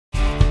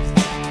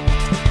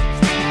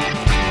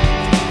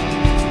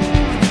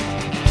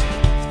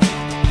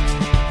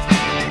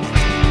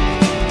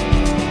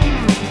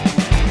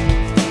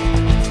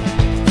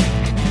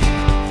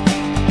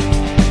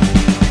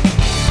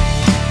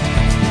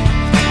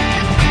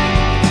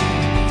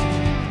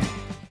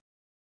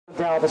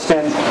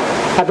Galveston.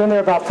 I've been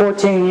there about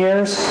 14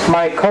 years.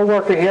 My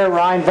co-worker here,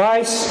 Ryan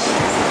Weiss,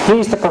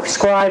 he's the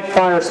prescribed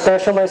fire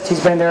specialist.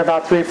 He's been there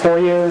about 3 or 4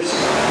 years.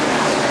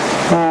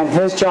 And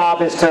his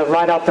job is to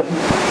write out the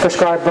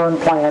prescribed burn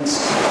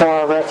plans for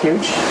our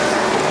refuge.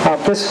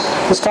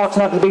 This talk's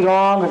not going to be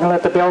long. We're going to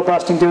let the bale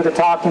busting do the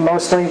talking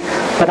mostly,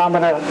 but I'm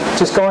going to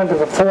just go into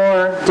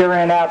before, during,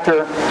 and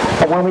after.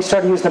 And when we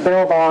started using the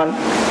bale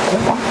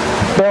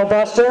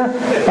buster,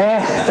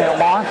 and bale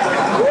bond.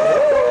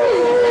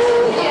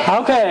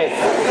 Okay,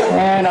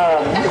 and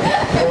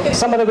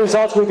some of the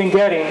results we've been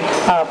getting.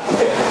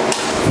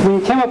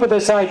 We came up with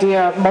this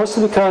idea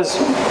mostly because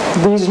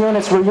these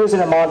units we're using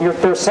them on,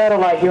 they're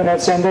satellite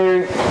units, and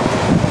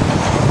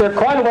they're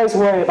quite a ways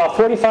away, about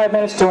 45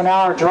 minutes to an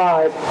hour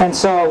drive, and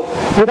so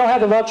we don't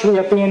have the luxury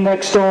of being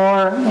next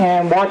door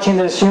and watching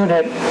this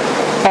unit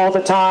all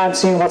the time,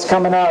 seeing what's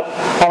coming up.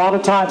 A lot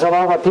of times, a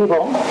lot of our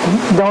people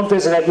don't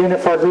visit that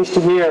unit for at least a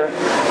year.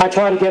 I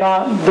try to get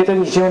to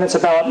these units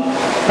about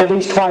at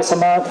least twice a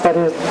month, but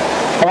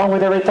along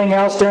with everything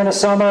else during the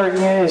summer,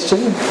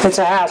 it's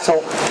a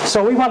hassle.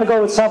 So we want to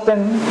go with something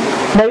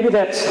maybe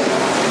that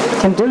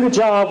can do the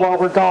job while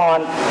we're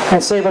gone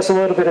and save us a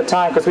little bit of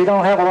time, because we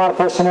don't have a lot of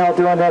personnel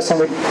doing this,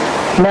 and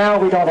now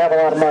we don't have a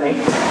lot of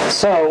money.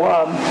 So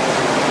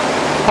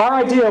our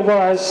idea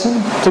was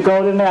to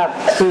go to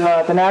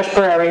the Nash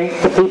Prairie,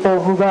 the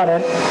people who run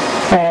it,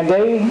 and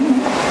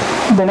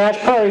the Nash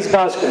Prairie is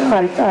about,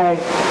 I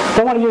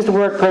don't want to use the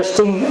word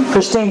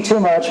pristine too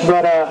much,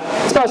 but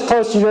it's about as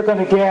close as you're going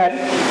to get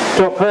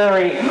to a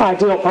prairie,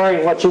 ideal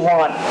prairie, what you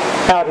want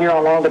out here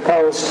along the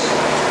coast.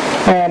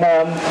 And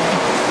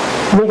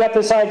we got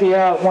this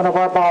idea, one of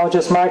our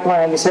biologists, Mike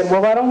Lang, he said,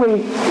 well, why don't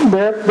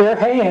they're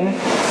haying,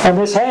 and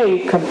this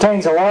hay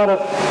contains a lot of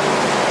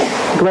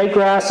great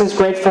grasses,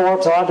 great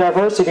forbs, a lot of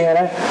diversity in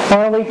it.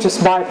 Why don't we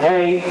just buy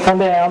hay from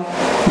them,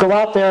 go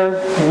out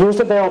there, use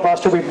the bale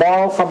buster we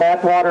borrow from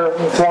Atwater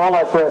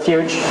Wildlife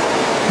Refuge,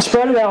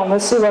 spread it out, and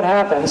let's see what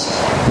happens.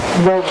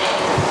 Well,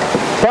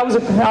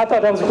 I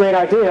thought that was a great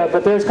idea,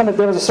 but there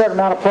was a certain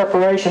amount of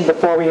preparation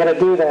before we had to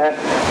do that.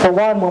 For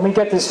one, when we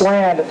get this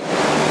land,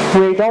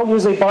 we don't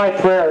usually buy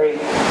prairie,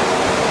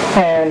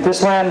 and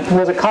this land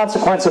was a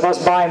consequence of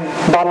us buying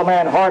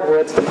bottomland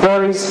hardwoods. The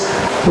prairies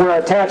were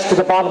attached to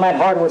the bottomland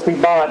hardwoods we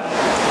bought.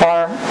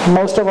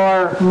 Most of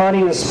our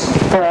money is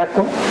for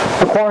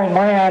acquiring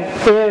land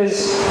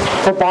is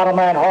for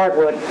bottomland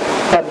hardwood,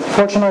 but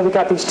fortunately we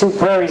got these 2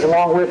 prairies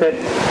along with it.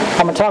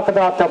 I'm going to talk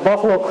about the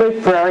Buffalo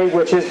Creek Prairie,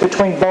 which is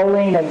between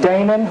Bowling and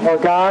Damon, or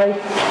Guy,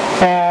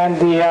 and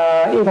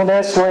the Eagle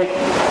Nest Lake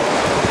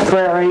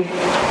Prairie,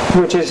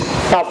 which is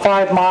about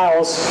 5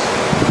 miles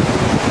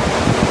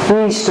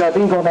east of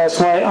Eagle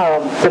Nest Lake,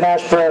 the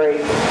Nash Prairie.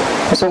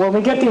 And so when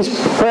we get these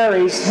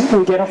prairies,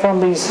 we get them from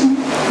these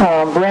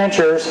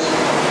ranchers,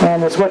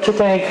 and it's what you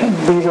think.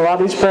 A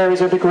lot of these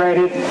prairies are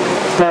degraded,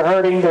 they're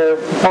hurting, they're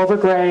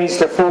overgrazed,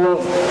 they're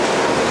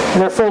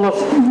full of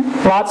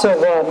lots of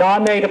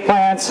non-native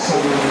plants.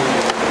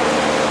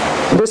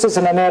 This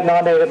isn't a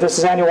non-native, this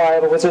is annual,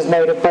 which is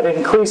native, but it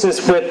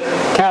increases with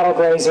cattle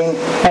grazing,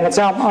 and it's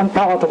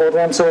unpalatable to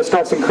them, so it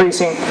starts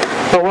increasing.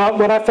 But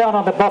what I found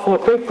on the Buffalo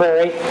Creek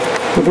Prairie,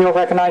 if you'll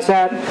recognize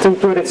that,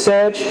 three-footed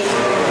sedge,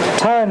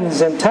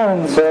 tons and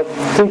tons of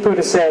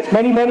three-footed sedge,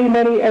 many, many,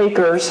 many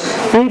acres,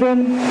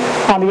 even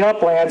on the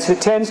uplands. It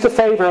tends to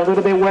favor a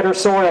little bit wetter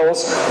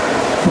soils,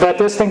 but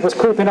this thing was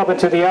creeping up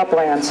into the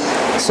uplands.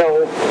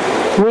 So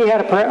we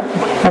had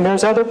and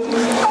there's other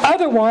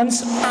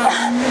ones,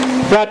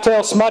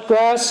 rat-tail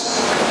smutgrass.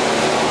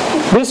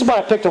 This is what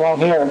I picked along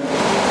here.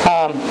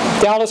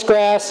 Dallas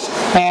grass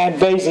and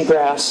daisy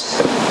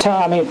grass.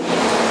 I mean,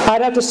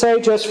 I'd have to say,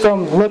 just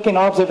from looking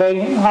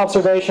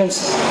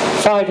observations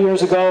 5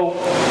 years ago,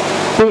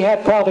 we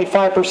had probably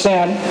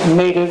 5%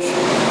 native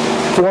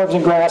forbs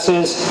and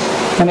grasses,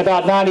 and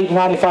about 90 to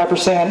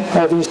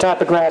 95% of these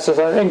type of grasses,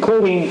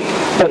 including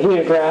the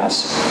Bahia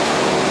grass.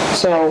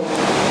 So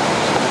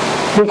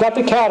we got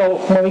the cattle.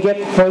 When we get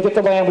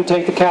the land, we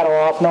take the cattle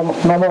off. No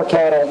more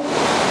cattle.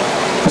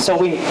 So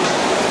we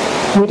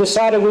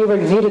decided we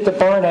needed to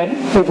burn it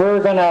if we were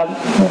going to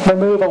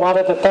remove a lot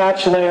of the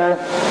thatch layer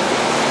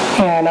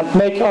and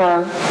make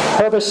our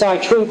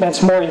herbicide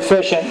treatments more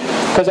efficient,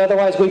 because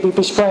otherwise we'd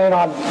be spraying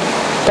on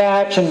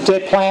thatch and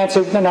dead plants,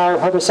 and our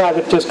herbicide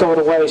would just go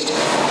to waste.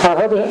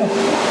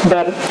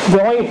 The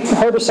only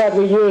herbicide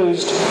we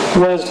used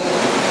was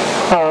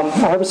a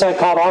herbicide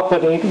called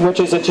aquanite, which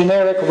is a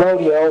generic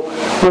rodeo,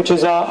 which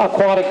is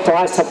aquatic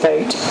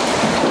glyphosate.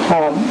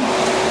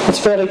 It's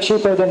fairly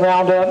cheaper than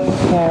Roundup,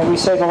 and we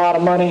save a lot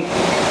of money.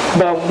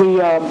 But we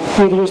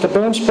either used a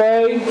boom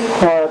spray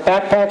or a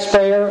backpack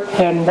sprayer,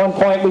 and at one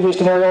point we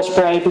used an aerial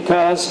spray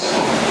because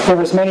there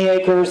was many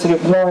acres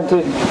that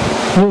warranted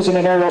using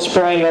an aerial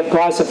spray of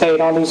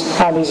glyphosate on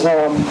these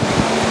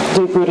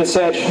deep-rooted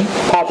sedge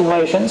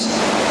populations.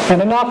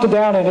 And it knocked it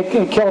down, and it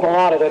killed a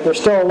lot of it. There's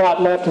still a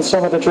lot left in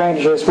some of the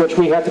drainages, which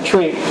we have to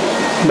treat.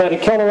 But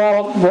it killed a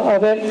lot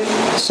of it,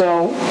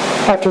 so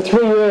after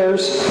 3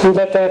 years, we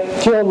let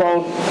that fuel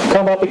load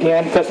come up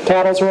again because the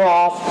cattles are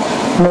off,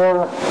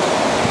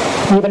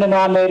 even the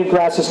non-native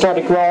grasses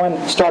started growing,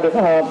 started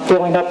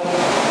filling up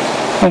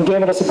and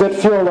giving us a good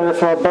fuel there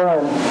for a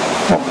burn.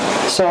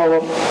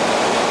 So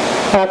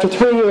after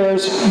 3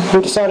 years,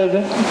 we decided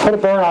to put a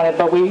burn on it,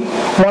 but we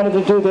wanted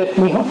to do that.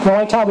 The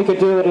only time we could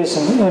do it is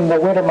in the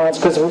winter months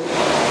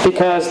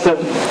because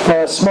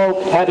the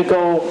smoke had to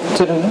go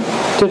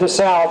to the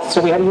south,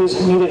 so we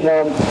needed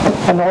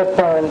a north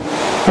burn.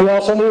 We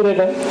also needed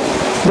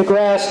the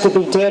grass to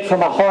be dead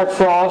from a hard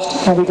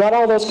frost, and we got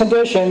all those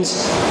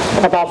conditions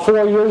about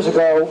 4 years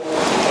ago,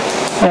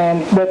 and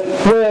with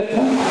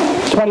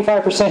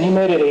 25%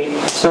 humidity.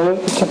 So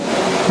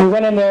we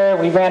went in there,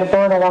 we ran a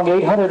burn along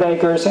 800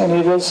 acres, and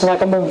it was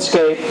like a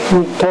moonscape.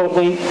 We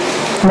totally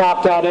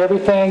knocked out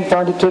everything,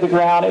 burned it to the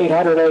ground,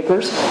 800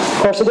 acres.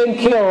 Of course, it didn't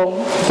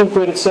kill, like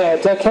we had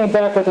said. That came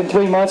back within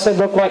 3 months. It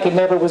looked like it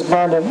never was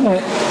burned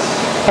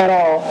at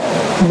all.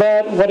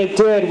 But what it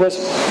did was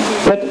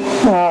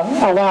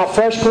allow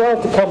fresh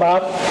growth to come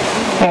up,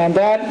 and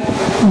that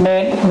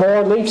meant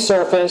more leaf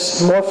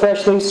surface, more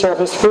fresh leaf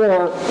surface for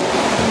our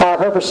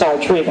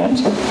herbicide treatment.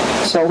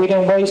 So we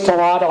didn't waste a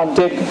lot on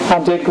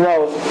dead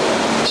growth.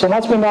 So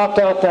once we knocked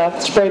out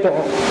sprayed the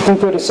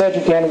deep-rooted sedge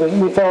again,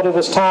 we felt it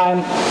was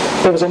time.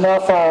 There was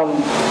enough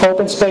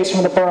open space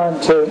from the burn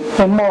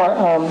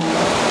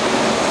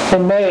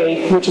in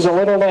May, which is a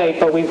little late,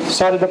 but we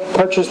decided to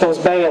purchase those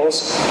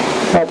bales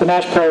at the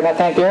Nash Prairie. And I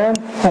thank Aaron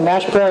and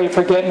Nash Prairie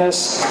for getting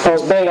us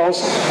those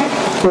bales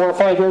 4 or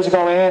 5 years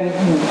ago and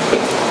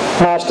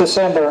last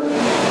December.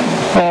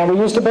 And we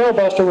used a bale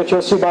buster, which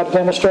you'll see by the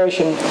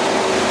demonstration.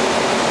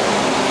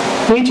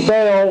 Each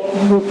bale,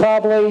 we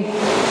probably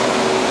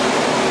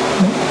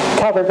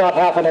covered about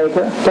half an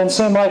acre. Doesn't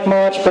seem like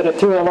much, but it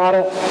threw a lot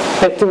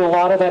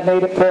of that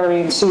native prairie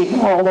and seed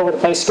all over the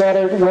place,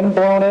 scattered, wind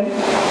blown it.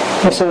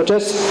 And so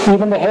just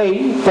even the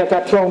hay that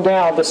got thrown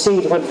down, the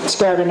seeds went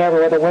scattered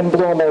everywhere, the wind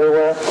blew them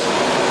everywhere.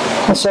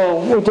 And so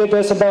we did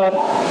this about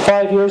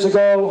 5 years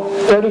ago.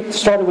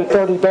 Started with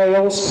 30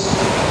 bales,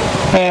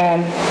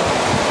 and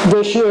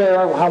this year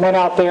I went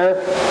out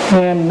there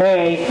in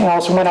May. I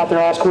also went out there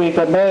last week,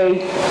 but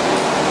May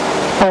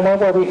I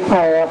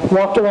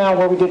walked around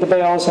where we did the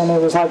bales, and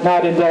it was like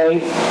night and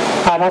day.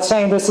 I'm not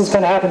saying this is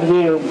going to happen to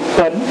you,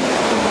 but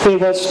it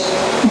was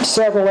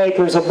several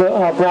acres of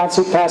brown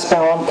seed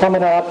paspalum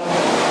coming up,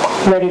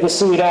 ready to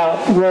seed out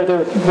where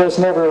there was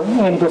never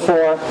any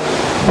before.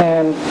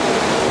 And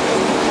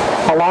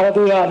a lot of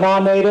the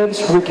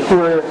non-natives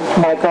were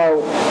like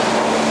our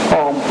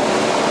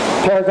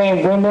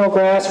peregrine windmill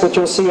grass, which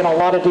you'll see in a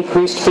lot of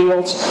decreased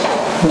fields.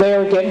 They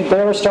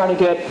were starting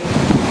to get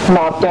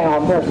knocked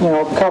down,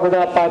 covered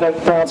up by the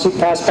brown seed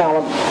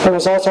paspalum. There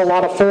was also a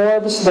lot of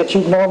forbs that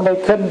you normally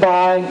couldn't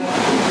buy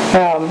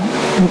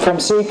from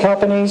seed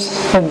companies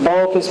in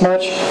bulk as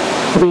much.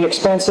 It'd be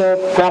expensive.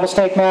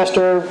 Rattlesnake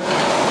Master,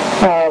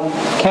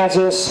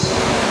 Kansas,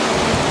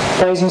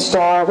 Blazing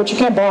Star, which you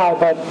can buy,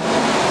 but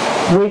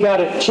we got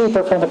it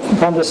cheaper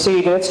from the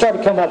seed. It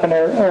started coming up in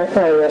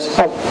areas.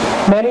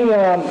 Many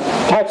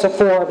types of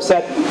forbs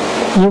that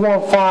you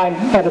won't find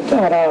at a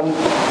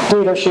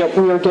dealership.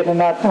 We were getting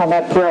that on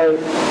that prairie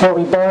where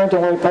we burned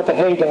and where we put the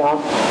hay down.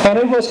 And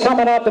it was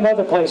coming up in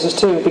other places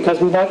too,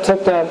 because we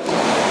took the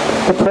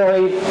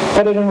prairie,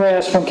 put it in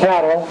rest from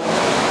cattle,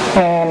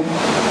 and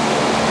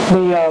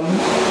the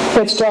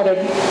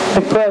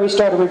prairie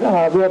started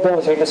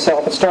rehabilitating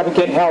itself. It started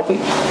getting healthy.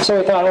 So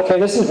we thought, okay,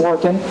 this is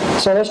working.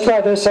 So let's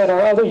try this at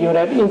our other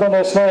unit, Eagle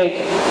Nest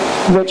Lake,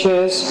 which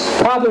is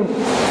probably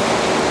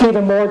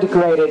even more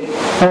degraded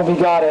when we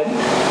got it.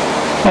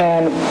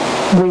 And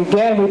we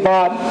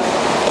bought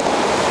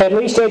at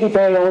least 80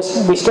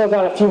 bales. We still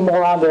got a few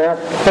more on there,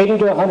 80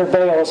 to 100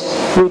 bales.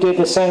 We did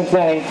the same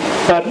thing.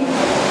 But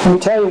let me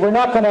tell you, you're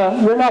not gonna,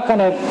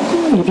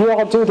 if you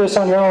all do this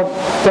on your own,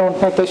 don't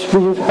like this,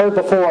 we've heard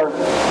before,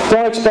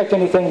 don't expect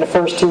anything in the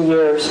first 2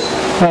 years.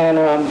 And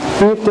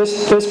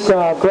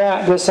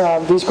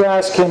these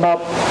grass came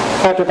up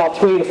after about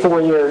 3 to 4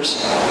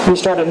 years. We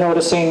started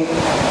noticing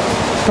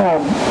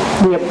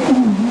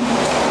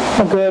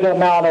a good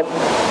amount of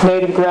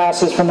native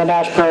grasses from the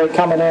Nash Prairie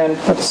coming in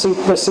with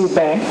the seed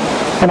bank,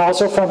 and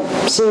also from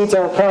seeds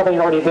that were probably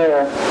already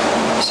there.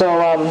 So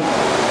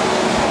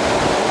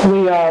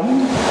we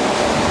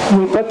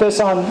put this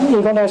on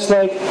Eagle Nest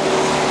Lake.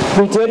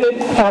 We did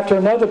it after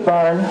another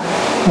burn.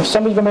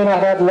 Some of you may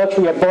not have the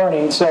luxury of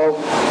burning, so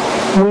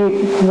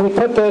we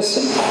put this.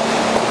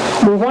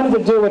 We wanted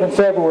to do it in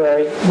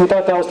February. We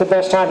thought that was the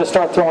best time to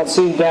start throwing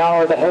seed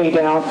down or the hay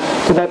down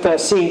to let the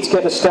seeds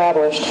get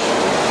established.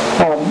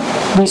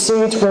 These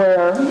seeds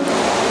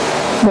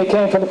they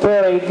came from the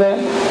prairie.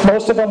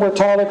 Most of them were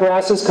taller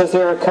grasses because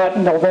they were cut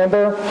in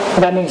November,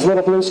 and that means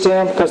little blue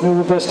stem because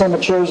new blue stem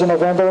matures in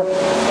November.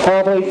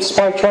 Probably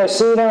spike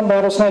trisedum,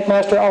 rattlesnake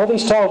master, all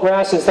these tall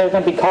grasses, they're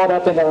going to be caught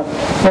up in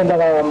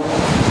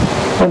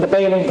the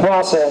baling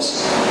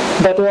process.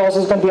 But there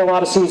also is going to be a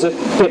lot of seeds that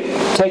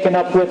get taken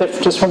up with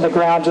it just from the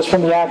ground, just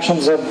from the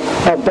actions of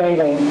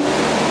baling.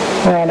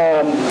 And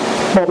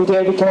what we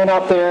did, we went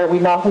out there, we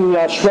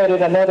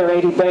shredded another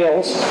 80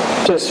 bales,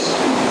 just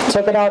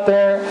took it out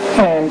there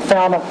and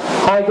found a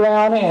high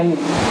ground and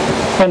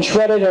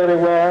shredded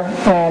everywhere.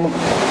 And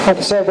like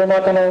I said,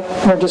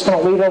 we're just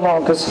gonna leave it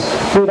alone because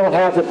we don't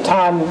have the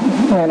time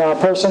and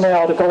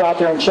personnel to go out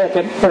there and check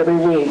it every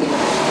week.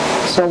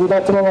 So we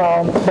left it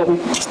alone, but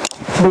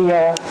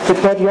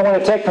what you want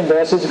to take from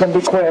this is going to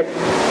be quick.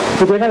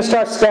 If you're going to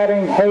start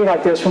scattering hay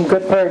like this from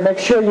good prairie, make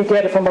sure you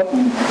get it from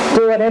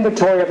do an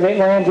inventory of the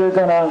land you're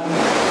going to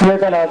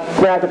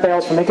grab the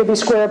bales from. It could be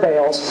square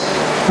bales.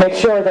 Make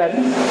sure that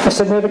a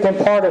significant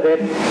part of it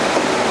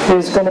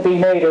is going to be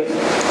native,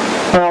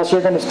 or else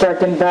you're going to start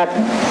getting back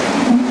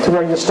to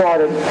where you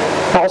started.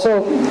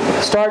 Also,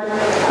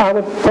 I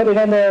would put it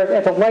in there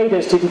at the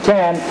latest, if you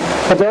can,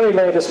 the very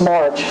latest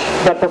March,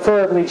 but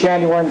preferably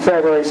January and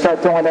February.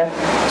 Start throwing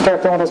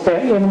those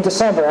in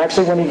December,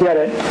 actually, when you get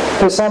it.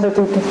 December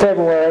through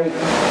February,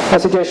 I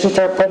suggest you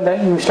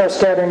start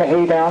scattering the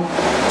hay down.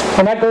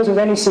 And that goes with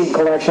any seed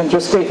collection.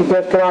 Just if you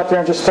go out there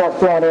and just start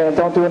throwing it in, and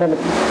don't do it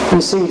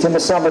in seeds in the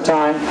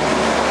summertime.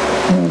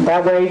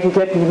 That way you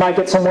might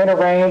get some winter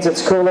rains,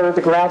 it's cooler,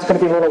 the ground's going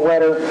to be a little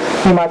wetter,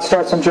 you might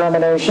start some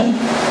germination.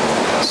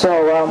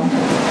 So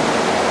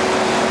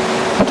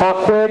I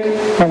talk quick,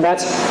 and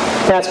that's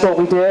what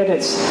we did.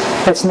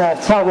 It's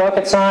not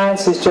rocket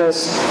science, it's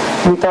just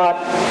we thought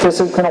this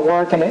is going to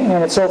work,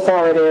 and so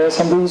far it is.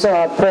 And these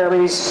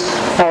prairies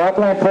are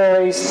upland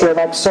prairies, they're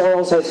like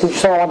soils, as you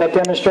saw on that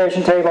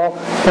demonstration table.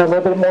 They're a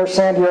little bit more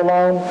sandy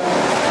alone.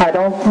 I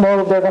don't know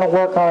if they're going to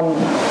work on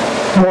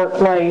more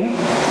clay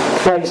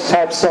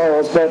type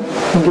soils, but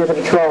we'll give it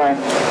a try.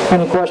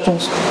 Any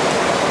questions?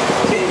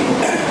 Can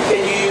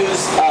you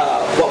use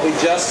what we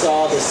just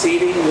saw, the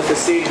seeding with the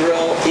seed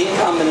drill, in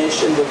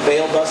combination with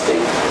bale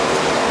busting?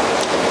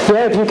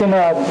 Yeah, if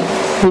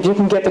you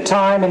can get the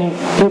time and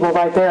people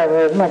right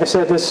there. Like I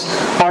said,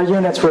 our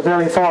units were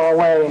very far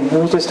away, and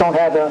we just don't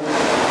have the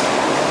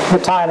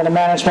time and the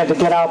management to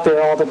get out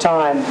there all the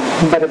time.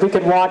 But if we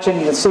could watch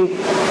it, the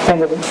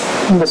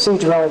seed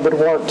drilling would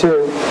work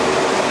too.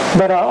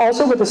 But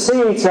also with the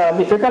seeds,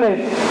 if you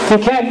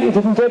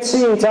can get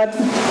seeds,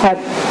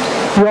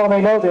 you all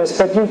may know this,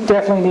 but you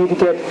definitely need to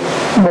get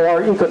more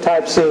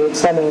ecotype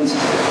seeds. That means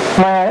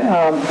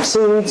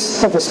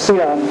seeds of the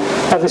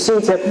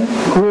seeds that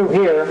grew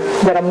here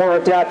that are more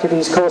adapted to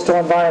these coastal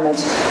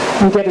environments.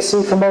 You get a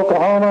seed from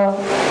Oklahoma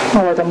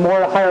or the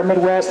more higher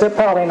Midwest, they're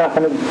probably not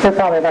going to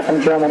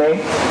germinate,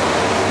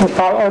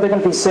 or they're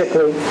going to be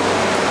sickly,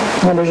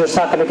 and they're just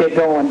not going to get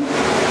going.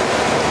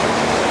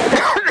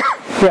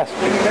 Yes.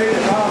 When you made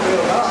the palm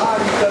bill, how high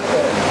do you cut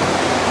that?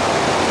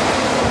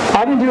 I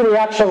didn't do the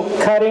actual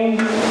cutting.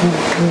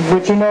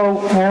 Would you know,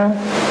 Aaron?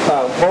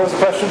 What was the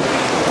question?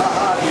 How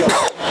high do you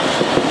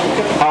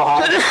How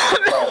high?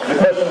 The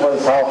question was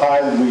how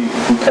high did we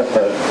cut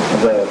the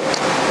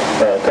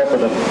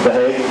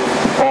hay?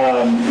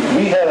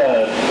 We had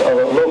a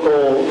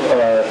local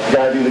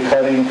guy do the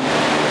cutting,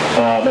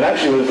 and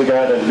actually it was the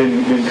guy that had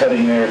been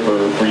cutting there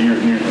for years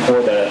and years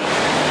before that.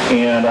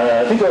 And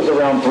I think it was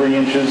around 3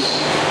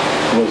 inches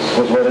was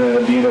what it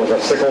ended up being. It was a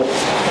sickle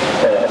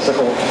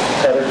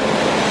cutter.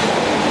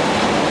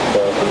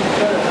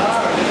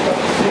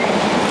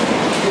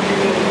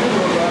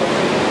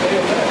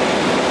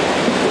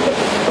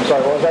 I'm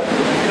sorry, what was that?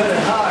 cut it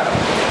higher?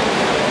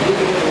 You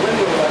can get a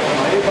window like on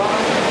my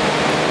A-bomb,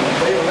 and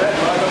bale that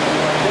right up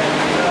like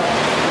that.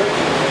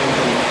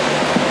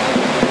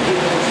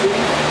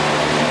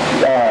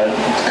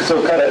 So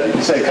cut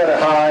it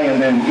high,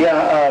 and then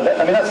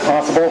that's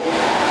possible.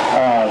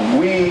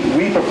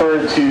 We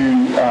prefer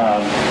to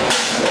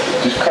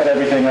just cut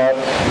everything up,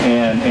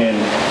 and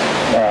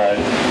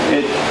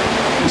it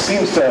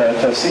seems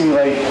to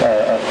simulate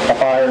a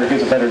fire. It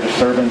gives a better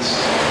disturbance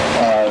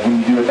when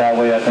you do it that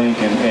way, I think.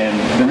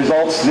 And the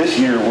results this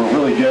year were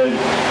really good.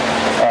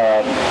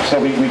 So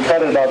we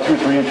cut it about 2 or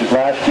 3 inches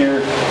last year.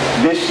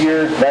 This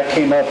year, that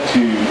came up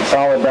to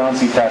solid brown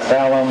seed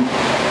paspalum.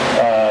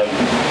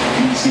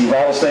 You can see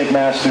rattlesnake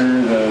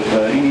master,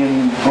 the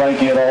Indian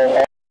blanket,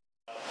 all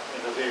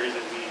in those areas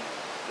that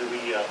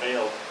we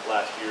baled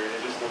last year, and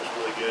it just looks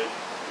really good.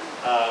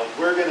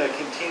 We're going to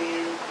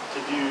continue to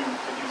do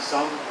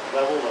some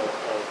level of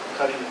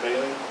cutting and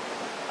baling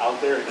out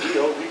there.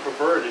 We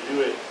prefer to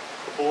do it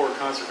for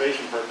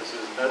conservation purposes,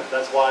 and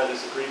that's why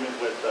this agreement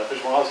with Fish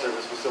and Wildlife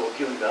Service was so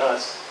appealing to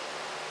us.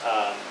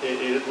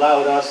 It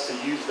allowed us to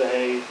use the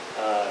hay,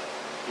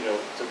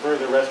 to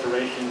further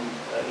restoration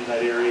in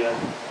that area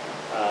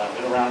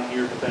and around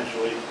here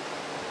potentially.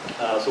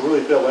 So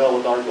really fit well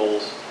with our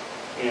goals,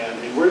 and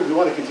we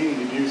want to continue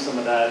to do some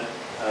of that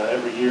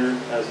every year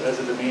as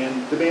the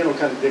demand will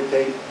kind of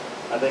dictate,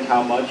 I think,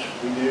 how much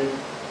we do.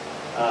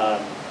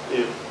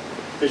 If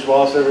Fish and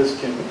Wildlife Service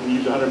can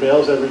use 100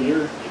 bales every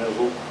year,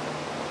 we'll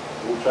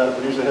try to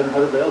produce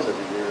 100 bales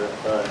every year.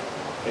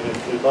 And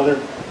if other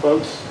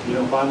folks,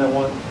 find that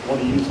want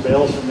to use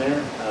bales from there,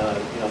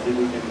 I think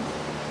we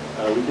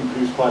can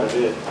produce quite a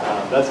bit.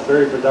 That's a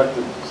very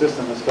productive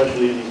system,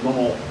 especially in these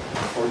normal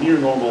or near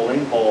normal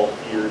rainfall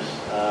years.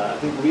 I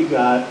think we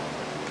got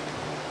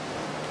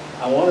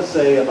I want to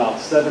say about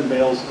 7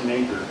 bales an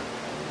acre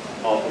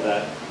off of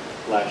that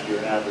last year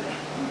in average.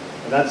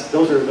 And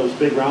those are those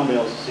big round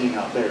bales you're seeing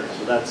out there.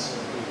 So that's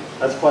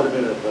quite a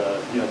bit of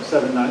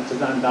 7,000 to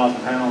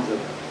 9,000 pounds of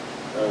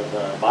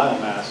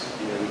biomass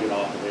we get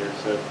off of there.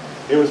 So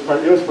it was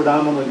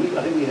predominantly,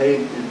 I think we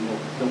hayed in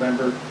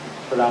November,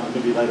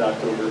 predominantly maybe late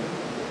October.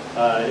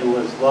 It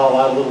was a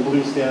lot of little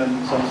blue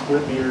stem, some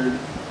split beard,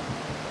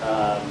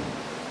 a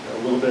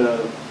little bit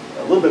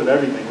of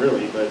everything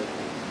really, but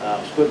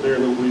split beard,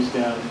 little blue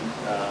stem,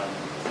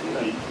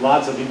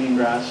 lots of Indian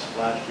grass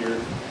last year.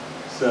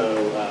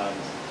 So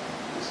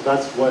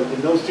that's what,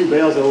 in those 2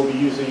 bales that we'll be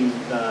using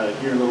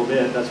here in a little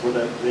bit, that's where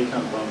they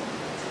come from.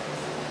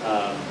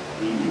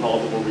 We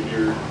hauled them over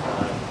here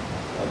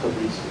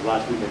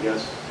last week, I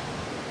guess.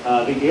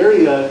 The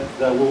area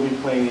that we'll be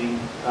planting,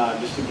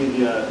 just to give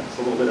you a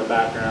little bit of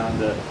background,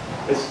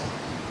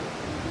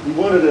 we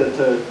wanted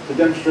to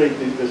demonstrate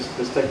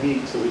this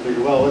technique, so we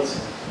figured, well,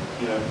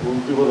 we'll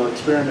do a little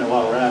experiment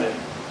while we're at it.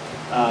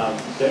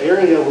 The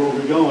area where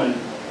we're going,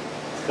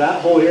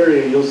 that whole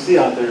area you'll see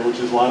out there, which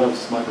is a lot of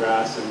smut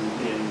grass and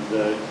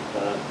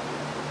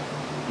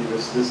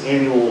this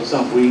annual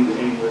sumpweed, the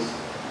annuus,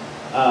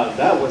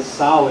 that was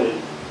solid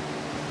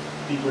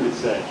deep-rooted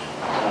sedge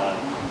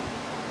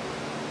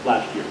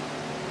last year.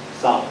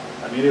 Solid.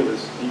 I mean,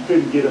 you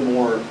couldn't get a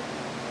more,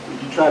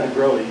 if you tried to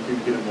grow it, you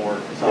couldn't get a more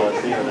solid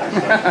stand of that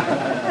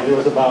stuff. It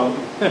was about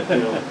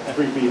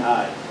 3 feet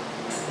high.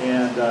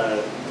 And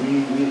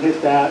we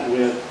hit that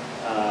with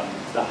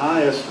the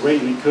highest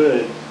rate we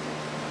could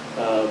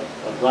of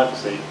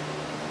glyphosate.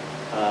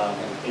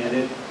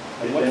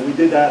 And we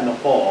did that in the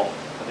fall.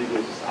 I think it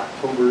was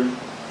October.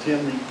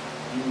 Tim,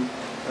 you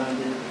down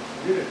here?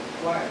 Did it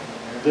twice.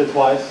 Did it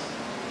twice?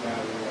 Yeah,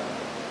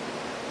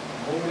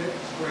 we mowed it,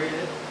 sprayed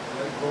it,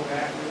 let it go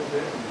back a little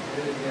bit, and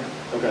did it again.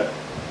 Okay.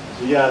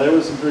 So yeah, there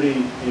was some pretty,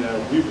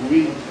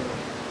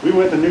 we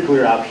went the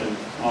nuclear option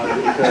on it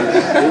because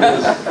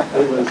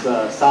it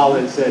was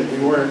solid sedge.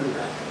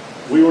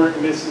 We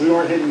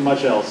weren't hitting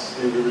much else.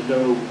 There was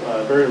no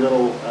very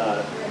little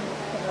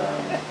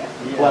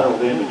collateral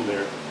damage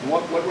there.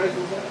 What rate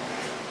was that?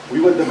 We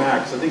went the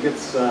max. I think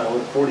it's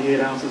 48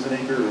 ounces an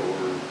acre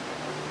or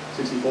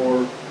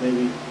 64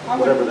 maybe,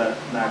 whatever that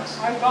max.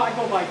 I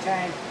go by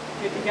tank,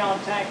 50-gallon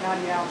tank,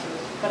 90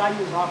 ounces, but I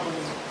use Aquaman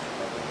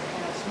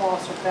and a small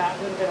little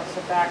bit of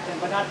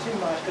surfactant, but not too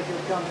much because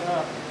you'll gum it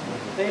up.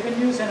 They've been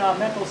using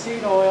menthol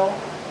seed oil,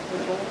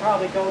 which we'll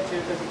probably go to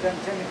because it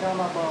doesn't tend to come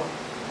up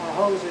our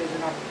hoses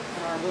and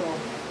our little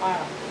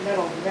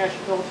metal mesh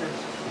filters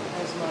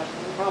as much.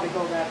 We'll probably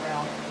go that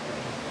route.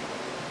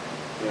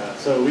 Yeah,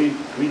 so we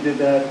did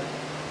that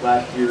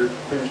last year,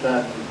 finished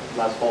that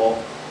last fall.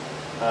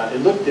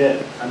 It looked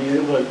dead. I mean,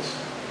 it looked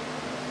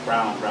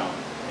brown.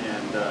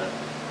 And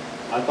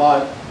I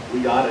thought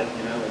we got it,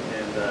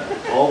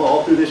 and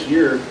all through this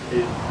year,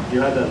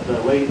 you had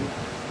the late,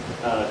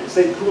 it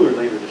stayed cooler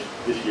later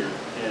this year.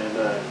 And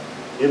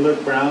it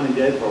looked brown and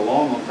dead for a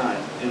long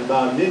time. And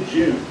about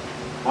mid-June,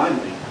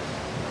 finally,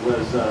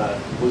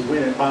 was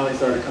when it finally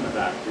started coming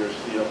back. There's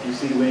a few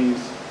seedlings.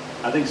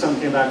 I think some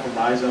came back from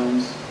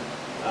rhizomes.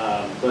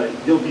 But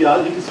you'll be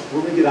out,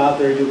 when we get out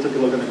there, you'll take a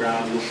look on the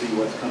ground, you'll see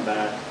what's come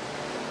back.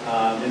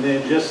 And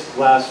then just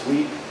last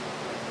week,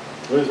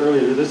 it was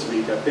earlier this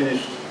week, I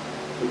finished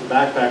with the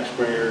backpack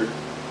sprayer.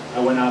 I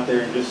went out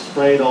there and just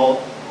sprayed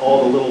all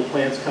the little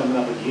plants coming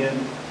up again.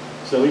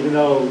 So even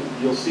though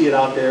you'll see it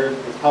out there,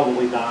 it's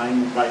probably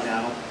dying right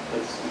now.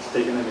 It's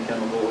taking in the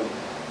chemical. And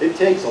it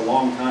takes a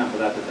long time for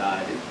that to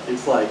die.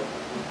 It's like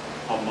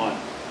a month,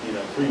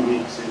 3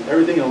 weeks. And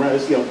everything around, you'll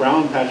see a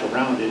brown patch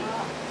around it.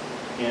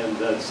 And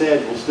the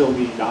sedge will still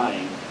be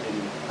dying,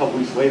 and a couple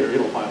weeks later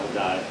it'll finally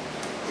die.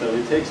 So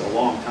it takes a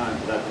long time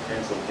for that to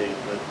translocate.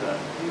 But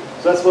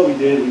so that's what we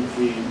did.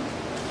 We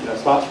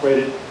spot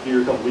sprayed it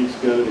here a couple weeks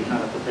ago to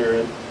kind of prepare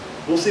it.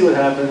 We'll see what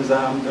happens.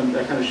 I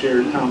kind of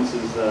shared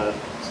Thomas's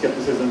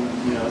skepticism.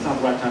 It's not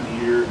the right time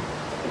of year.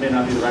 It may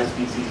not be the right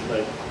species,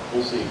 but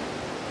we'll see.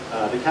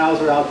 The cows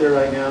are out there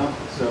right now,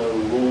 so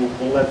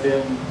we'll let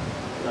them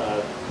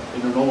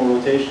in their normal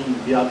rotation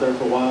be out there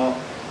for a while.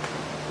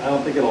 I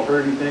don't think it'll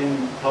hurt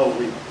anything.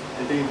 Probably,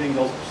 if anything,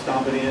 they'll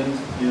stomp it in.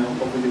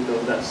 Hopefully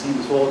get that seed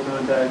to soil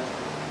contact.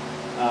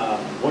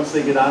 Once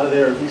they get out of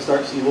there,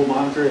 we'll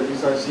monitor it. If we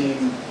start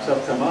seeing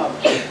stuff come up,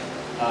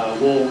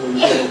 we'll put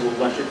a little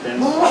electric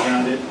fence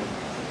around it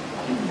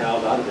and keep the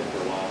cows out of it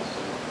for a while.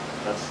 So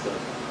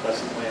that's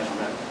the plan on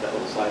that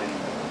little siding.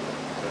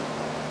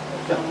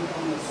 So,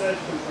 on the sedge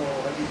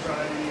control, have you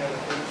tried any other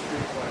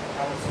chemistries like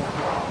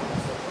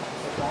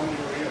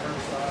sulfonylurea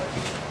herbicide?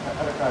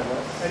 Have you tried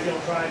what? Have you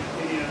tried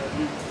any other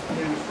new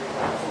chemistry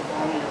like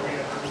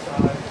sulfonylurea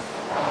herbicide,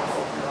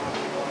 sulfuron,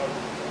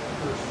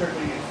 or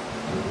strictly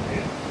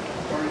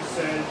started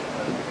sedge and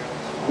nothing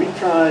else?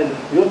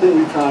 The only thing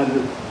we tried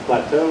is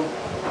plateau,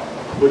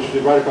 which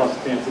is right across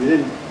the fence.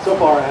 So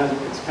far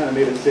it's kind of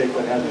made it sick,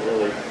 but it hasn't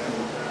really.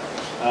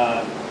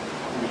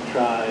 We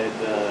tried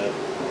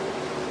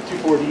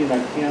 2,4-D and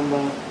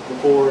dicamba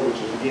before, which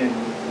is again,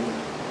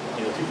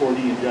 2,4-D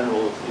in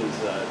general is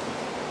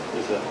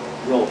is a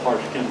real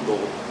harsh chemical.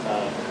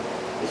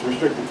 It's a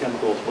restricted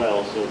chemical as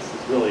well, so it's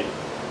really,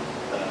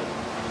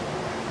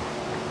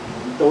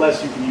 the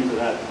less you can use of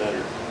that, the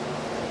better.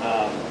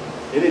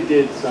 And it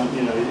did some,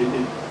 it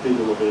did a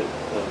little bit of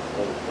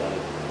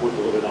worked a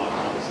little bit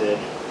on the sedge.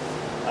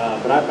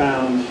 But I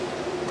found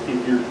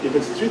if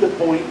it's to the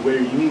point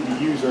where you need to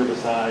use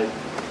herbicide,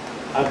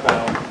 I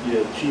found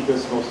the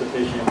cheapest, most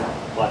efficient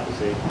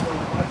glyphosate.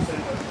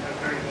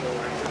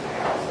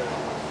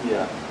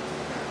 Yeah.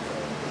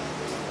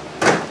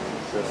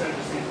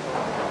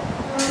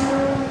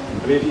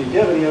 I mean, if you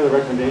have any other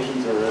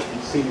recommendations or if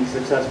you've seen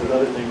success with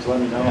other things, let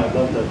me know. I'd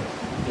love to,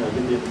 get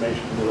the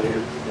information from you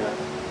later. Yeah.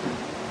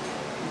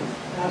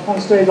 I just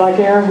want to say, like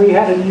Aaron, we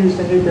had to use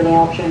the nuclear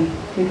option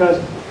because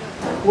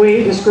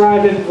we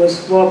described it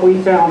was what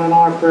we found in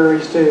our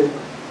prairies too,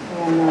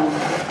 and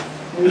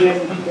we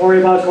didn't worry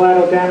about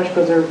collateral damage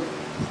because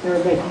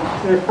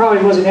there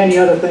probably wasn't any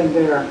other thing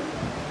there,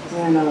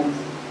 and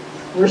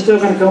we're still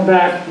going to come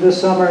back this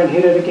summer and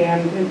hit it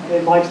again.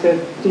 It likes the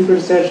deeper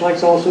sedge,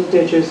 likes also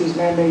ditches, these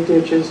man-made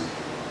ditches.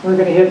 We're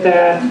going to hit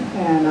that,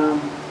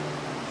 and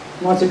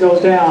once it goes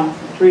down,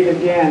 treat it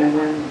again, and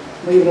then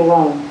leave it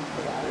alone.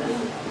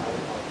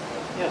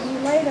 You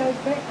lay those,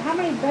 how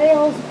many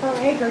bales per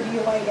acre do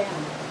you lay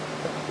down?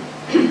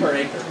 Per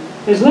acre.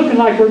 It's looking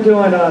like we're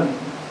doing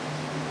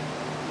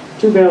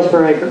 2 bales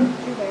per acre. 2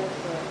 bales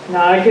per acre.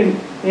 Now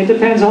it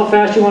depends how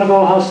fast you want to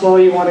go, how slow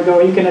you want to go.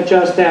 You can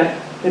adjust that.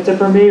 It's a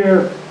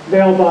premier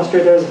bale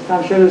buster.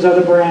 I'm sure there's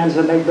other brands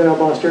that make bale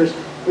busters.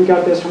 We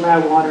got this from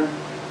Atwater. So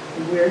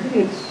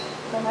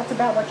that's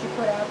about what you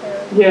put out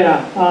there?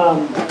 Yeah.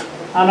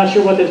 I'm not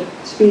sure what the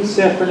speed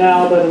set for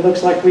now, but it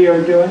looks like we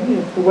are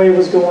doing, the way it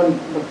was going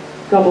a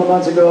couple of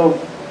months ago,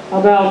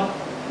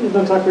 it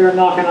looks like we were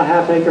knocking a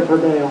 ½ acre per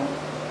bale. And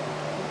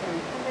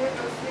they have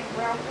those big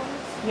round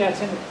ones? Yeah,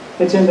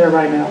 it's in there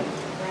right now. Are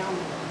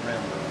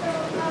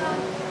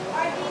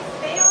these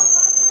bale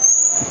busters,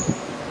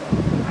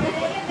 are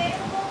they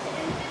available to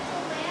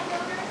individual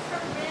landowners for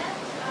rent?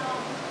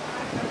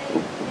 Are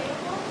they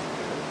available?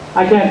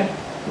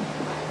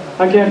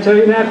 I can't tell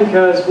you that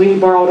because we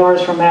borrowed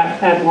ours from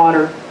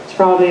Atwater. It's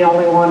probably the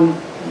only one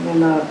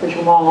in Fish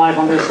and Wildlife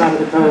on this side of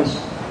the coast.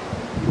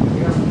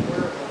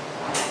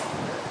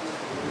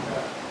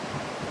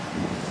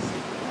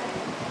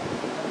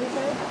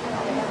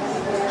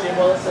 Jim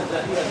Willis said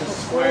that he has a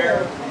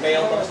square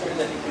bale buster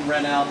that he can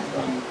rent out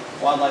from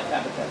Wildlife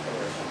Habitat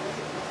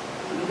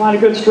Federation. You find a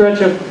good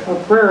stretch of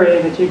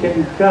prairie that you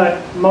can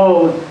cut,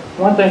 mow.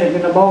 One thing is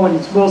the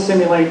mowing will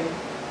simulate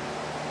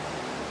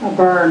a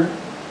burn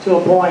to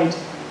a point.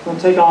 We'll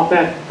take off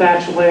that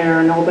thatch layer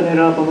and open it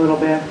up a little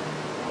bit.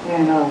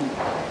 And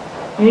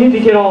you need to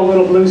get all a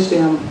little blue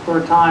stem for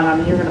a time. I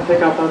mean, you're going to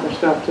pick up other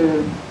stuff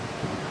too.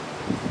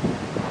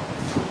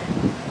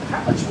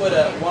 How much would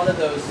one of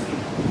those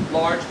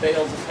large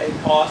bales of hay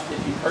cost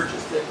if you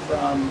purchased it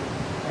from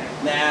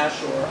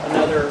Nash or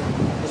another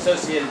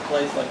associated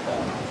place like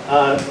that?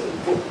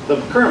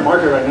 The current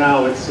market right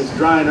now, it's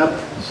drying up.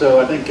 So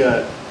I think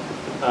to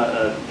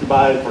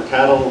buy it for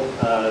cattle,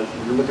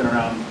 you're looking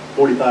around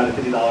 $45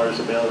 to $50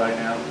 a bale right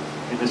now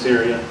in this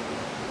area.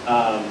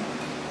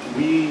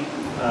 We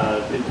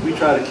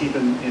try to keep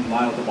in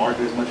line with the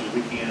market as much as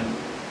we can.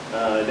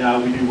 Now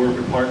we do work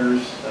with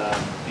partners,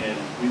 and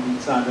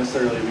it's not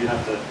necessarily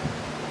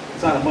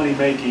it's not a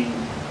money-making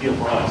deal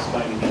for us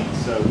by any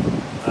means. So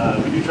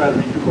we do try to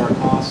recoup our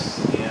costs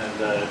and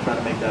try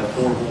to make that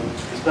affordable,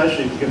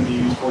 especially if it's going to be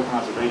used for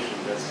conservation.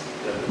 That's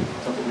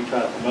something we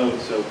try to promote.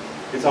 So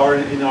it's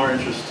in our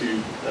interest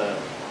to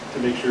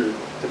make sure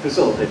to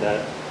facilitate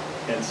that.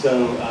 And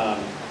so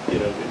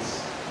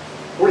it's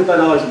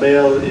 $45 a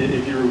bale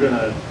if you were going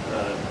to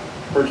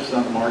purchase it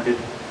on the market.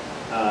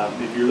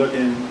 If you're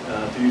looking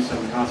to do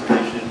some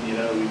conservation, you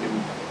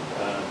can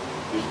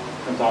just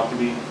come talk to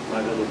me.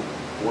 Might be able to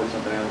work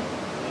something out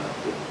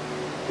to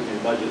give me a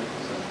budget.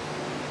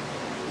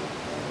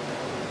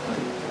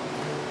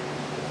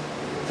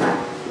 So.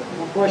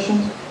 More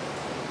questions?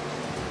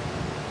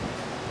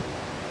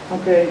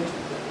 Okay.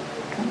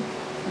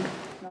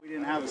 We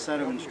didn't have a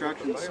set of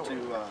instructions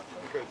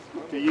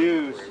to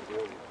use,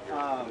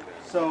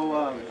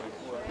 so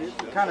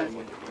kind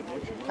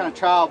of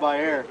trial by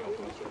error.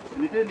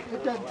 And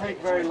it doesn't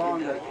take very long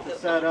to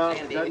set up.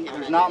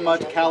 There's not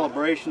much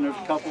calibration. There's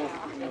a couple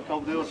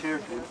deals here.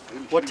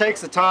 What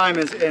takes the time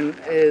is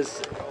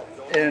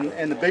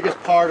the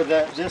biggest part of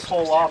this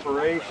whole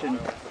operation,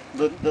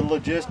 the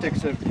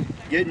logistics of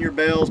getting your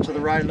bales to the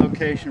right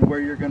location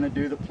where you're going to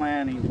do the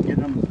planting,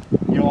 getting them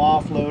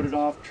offloaded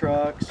off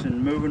trucks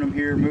and moving them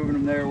here, moving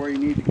them there where you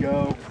need to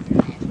go.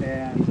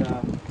 And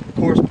of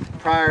course,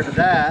 prior to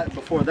that,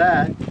 before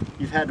that,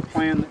 you've had to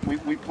plan.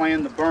 We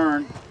planned the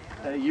burn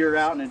a year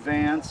out in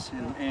advance,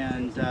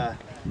 and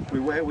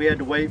we had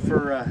to wait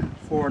for a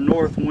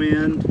north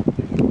wind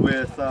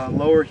with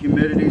lower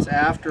humidities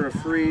after a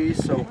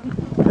freeze, so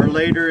we're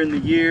later in the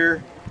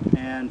year,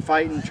 and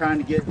trying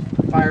to get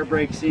fire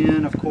breaks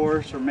in, of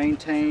course, or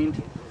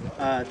maintained.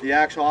 The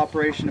actual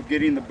operation of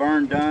getting the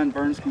burn done,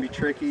 burns can be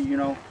tricky,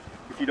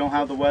 if you don't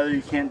have the weather,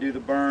 you can't do the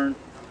burn.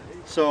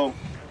 So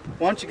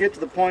once you get to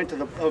the point of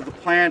the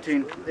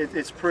planting,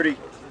 it's pretty,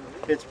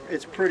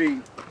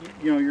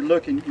 you know, you're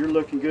looking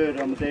good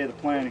on the day of the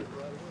planting.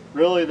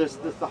 Really,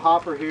 the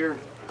hopper here,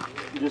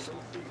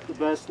 the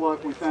best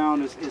luck we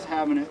found is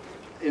having it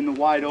in the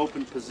wide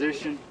open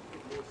position.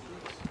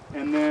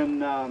 And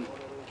then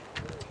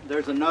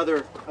there's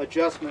another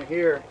adjustment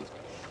here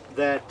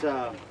that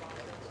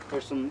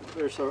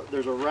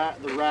there's a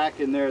rack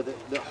in there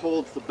that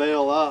holds the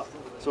bale up,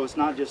 so it's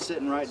not just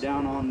sitting right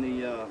down on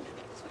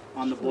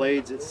the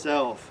blades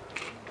itself.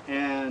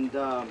 And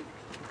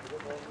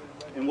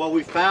what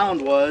we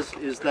found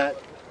is that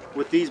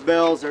with these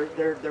bales,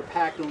 they're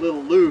packed a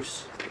little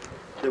loose,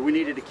 that we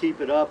needed to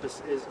keep it up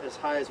as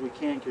high as we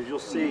can, because you'll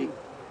see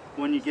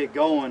when you get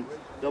going,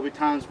 there'll be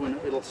times when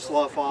it'll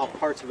slough off,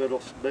 parts of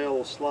bale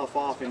will slough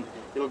off, and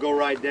it'll go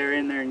right there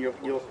in there, and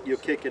you'll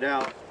kick it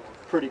out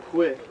pretty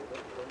quick,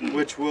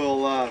 which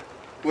will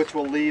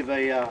leave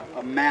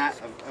a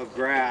mat of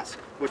grass,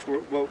 which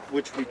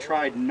we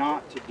tried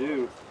not to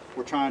do.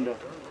 We're trying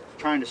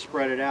to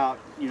spread it out,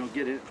 you know,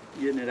 getting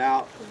it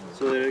out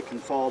so that it can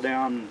fall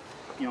down and,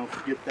 you know,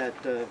 get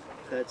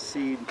that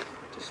seed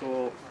to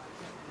soil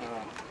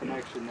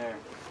connection there,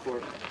 of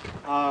course.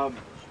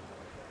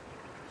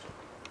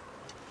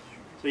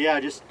 So yeah,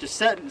 just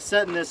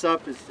setting this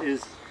up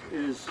is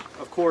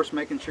of course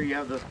making sure you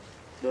have the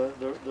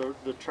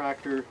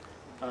tractor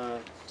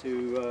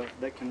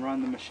that can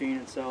run the machine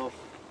itself,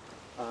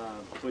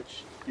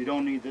 which you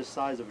don't need this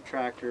size of a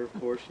tractor. Of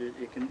course,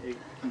 it can be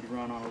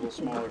run on a little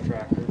smaller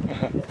tractor.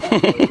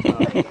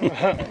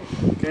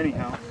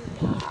 Anyhow.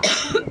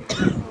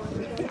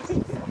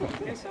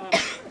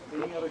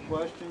 Any other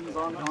questions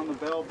on the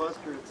bale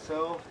buster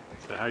itself?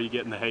 So how are you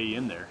getting the hay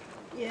in there?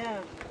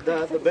 Yeah.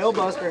 The bale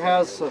buster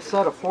has a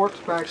set of forks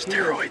back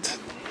here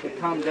that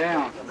come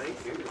down,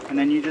 and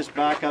then you just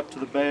back up to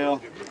the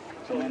bale,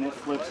 and then it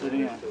flips it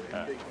in.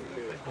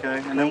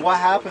 Okay, and then what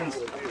happens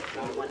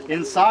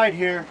inside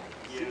here?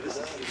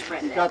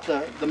 You've got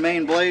the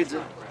main blades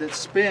that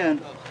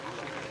spin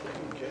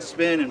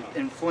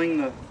and fling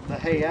the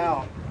hay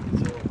out.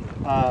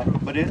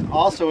 But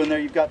also in there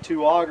you've got two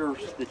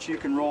augers that you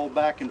can roll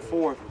back and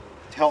forth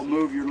to help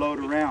move your load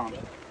around.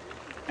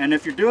 And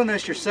if you're doing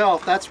this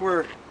yourself, that's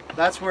where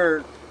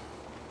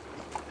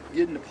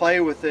getting to play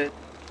with it,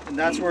 and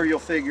that's where you'll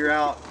figure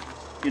out,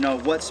 you know,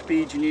 what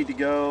speed you need to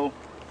go,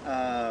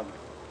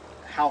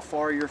 how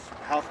far you're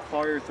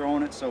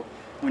throwing it. So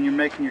when you're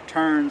making your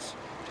turns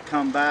to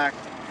come back,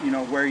 you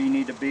know, where you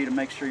need to be to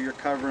make sure you're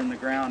covering the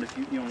ground if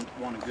you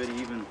want a good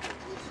even.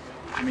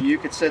 I mean, you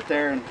could sit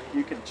there and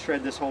you could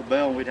shred this whole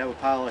bale and we'd have a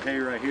pile of hay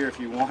right here if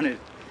you wanted.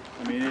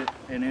 I mean,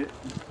 it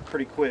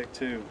pretty quick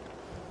too.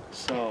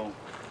 So.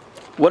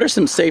 What are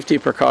some safety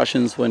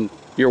precautions when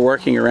you're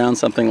working around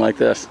something like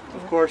this?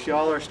 Of course,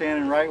 y'all are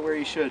standing right where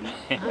you shouldn't.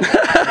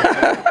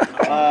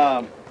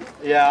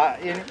 Yeah,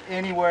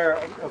 anywhere,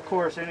 of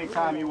course,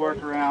 anytime you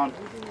work around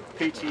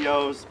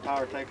PTOs,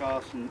 power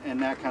takeoffs,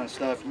 and that kind of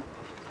stuff,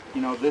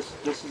 you know, this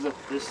is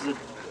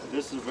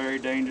a very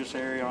dangerous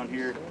area on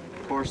here.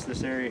 Of course,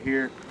 this area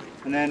here,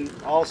 and then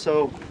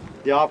also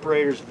the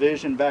operator's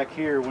vision back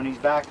here when he's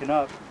backing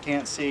up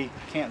can't see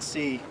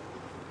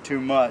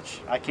too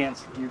much.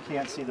 You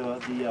can't see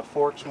the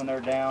forks when they're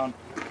down.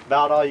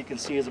 About all you can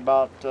see is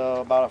about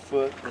a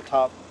foot, the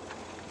top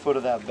foot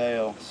of that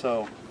bale.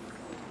 So.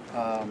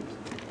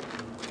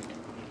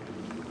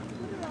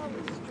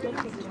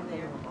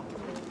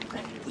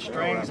 The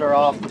strings are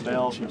off the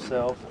bales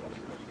themselves,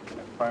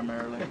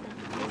 primarily.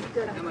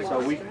 So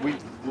we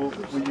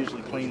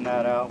usually clean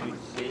that out. We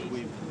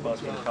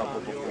busted a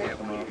couple before we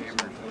come up.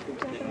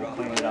 So we'll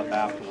clean it up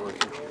afterwards.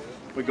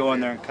 We go in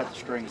there and cut the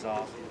strings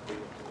off.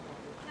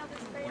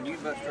 When you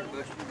bust her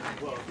bush,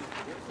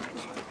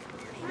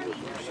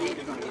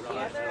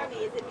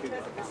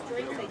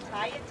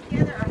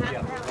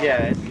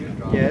 yeah,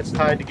 it's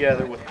tied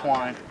together with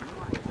twine,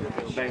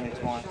 baling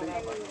twine.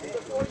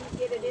 Before you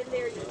get it in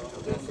there,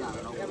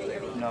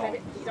 No,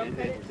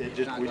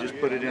 we just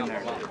put it in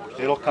there.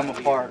 It'll come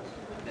apart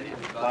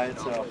by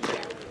itself.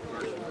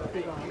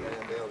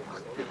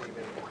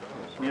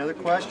 Any other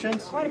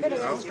questions? Quite a bit of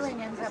that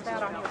string ends up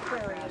out on your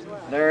prairie as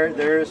well.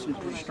 There is some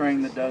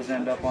string that does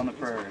end up on the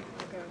prairie.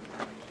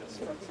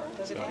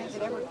 Has it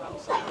ever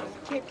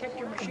kept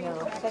your machine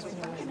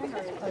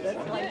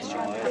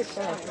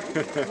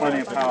Plenty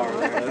of power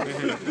there.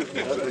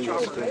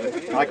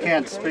 I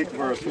can't speak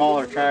for a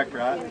smaller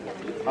tractor.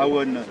 I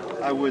wouldn't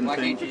why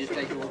think. can't you just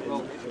take the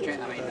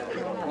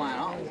twine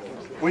off?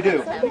 We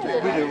do.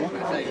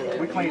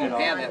 We clean it off.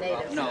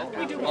 No.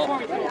 We do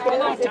before. A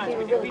lot of times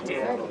we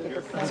did.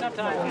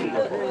 Sometimes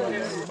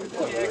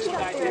we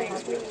expedite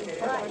things.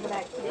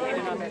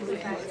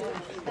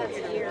 That's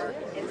here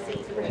and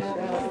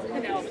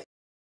see.